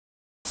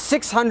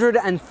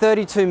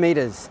632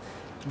 meters.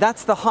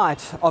 That's the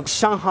height of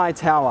Shanghai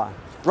Tower.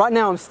 Right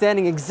now I'm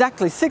standing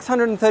exactly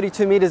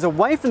 632 meters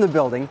away from the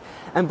building,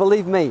 and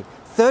believe me,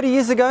 30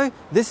 years ago,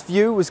 this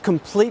view was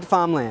complete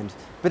farmland.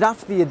 But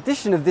after the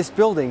addition of this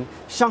building,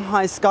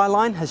 Shanghai's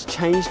skyline has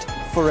changed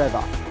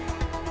forever.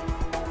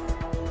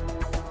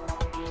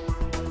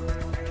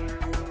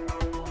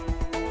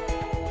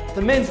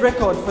 The men's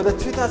record for the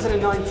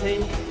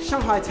 2019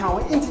 Shanghai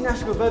Tower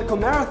International Vertical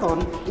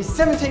Marathon is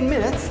 17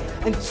 minutes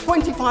and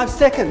 25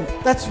 seconds.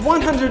 That's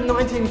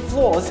 119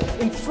 floors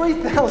in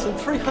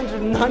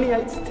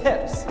 3,398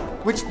 steps,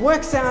 which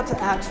works out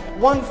at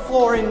one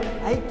floor in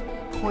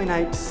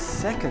 8.8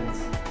 seconds.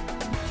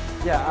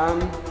 Yeah,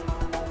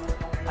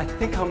 I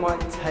think I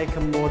might take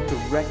a more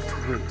direct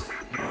route.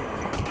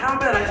 How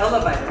about an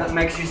elevator that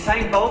makes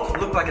Usain Bolt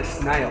look like a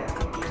snail?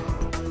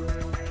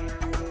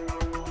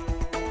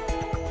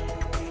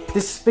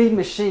 This speed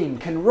machine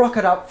can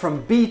rocket up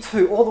from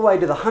B2 all the way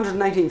to the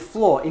 118th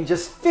floor in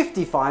just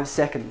 55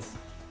 seconds.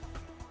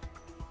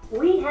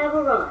 We have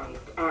arrived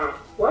at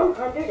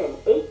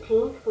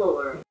 118th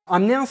floor.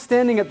 I'm now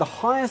standing at the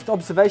highest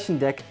observation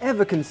deck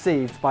ever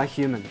conceived by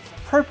humans,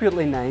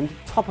 appropriately named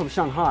Top of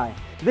Shanghai.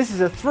 This is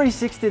a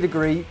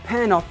 360-degree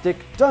panoptic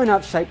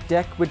donut-shaped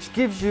deck which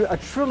gives you a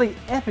truly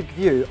epic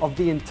view of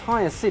the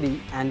entire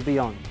city and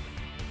beyond.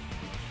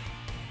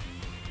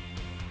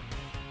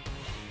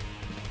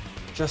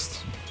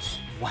 Just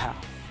wow.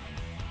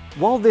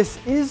 While this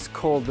is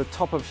called the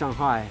Top of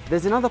Shanghai,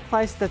 there's another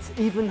place that's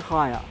even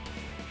higher,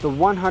 the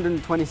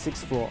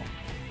 126th floor.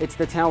 It's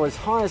the tower's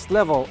highest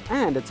level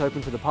and it's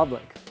open to the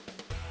public.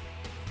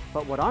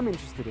 But what I'm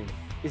interested in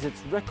is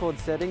its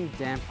record-setting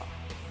damper.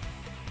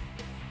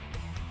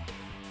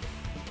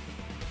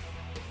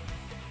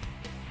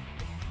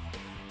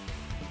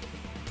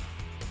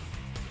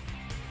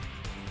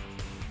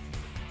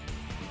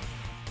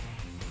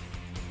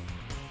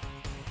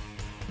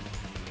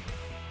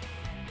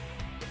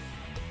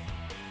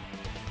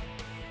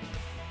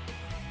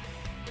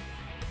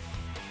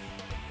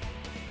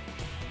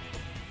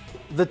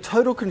 The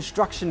total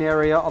construction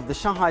area of the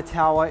Shanghai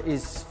Tower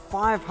is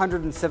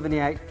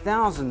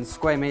 578,000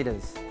 square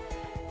meters.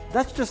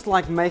 That's just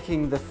like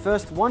making the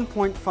first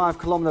 1.5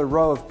 kilometer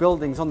row of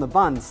buildings on the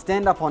Bund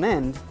stand up on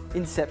end,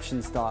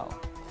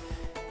 Inception-style.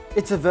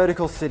 It's a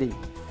vertical city.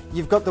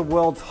 You've got the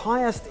world's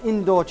highest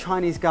indoor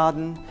Chinese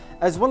garden,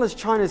 as well as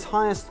China's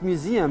highest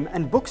museum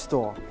and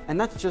bookstore, and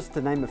that's just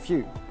to name a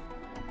few.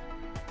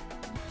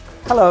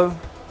 Hello.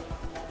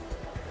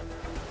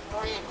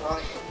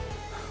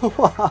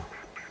 Wow.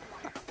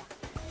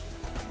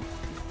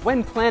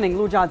 When planning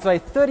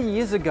Lujiazui 30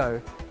 years ago,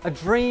 a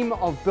dream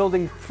of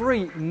building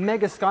 3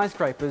 mega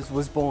skyscrapers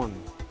was born.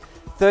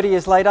 30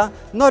 years later,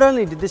 not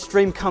only did this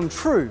dream come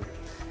true,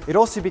 it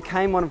also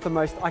became one of the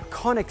most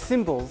iconic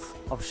symbols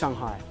of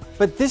Shanghai.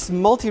 But this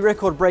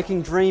multi-record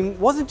breaking dream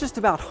wasn't just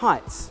about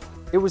heights,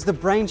 it was the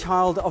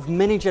brainchild of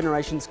many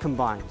generations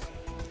combined.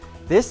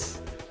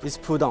 This is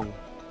Pudong.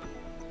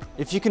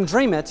 If you can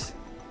dream it,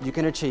 you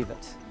can achieve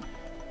it.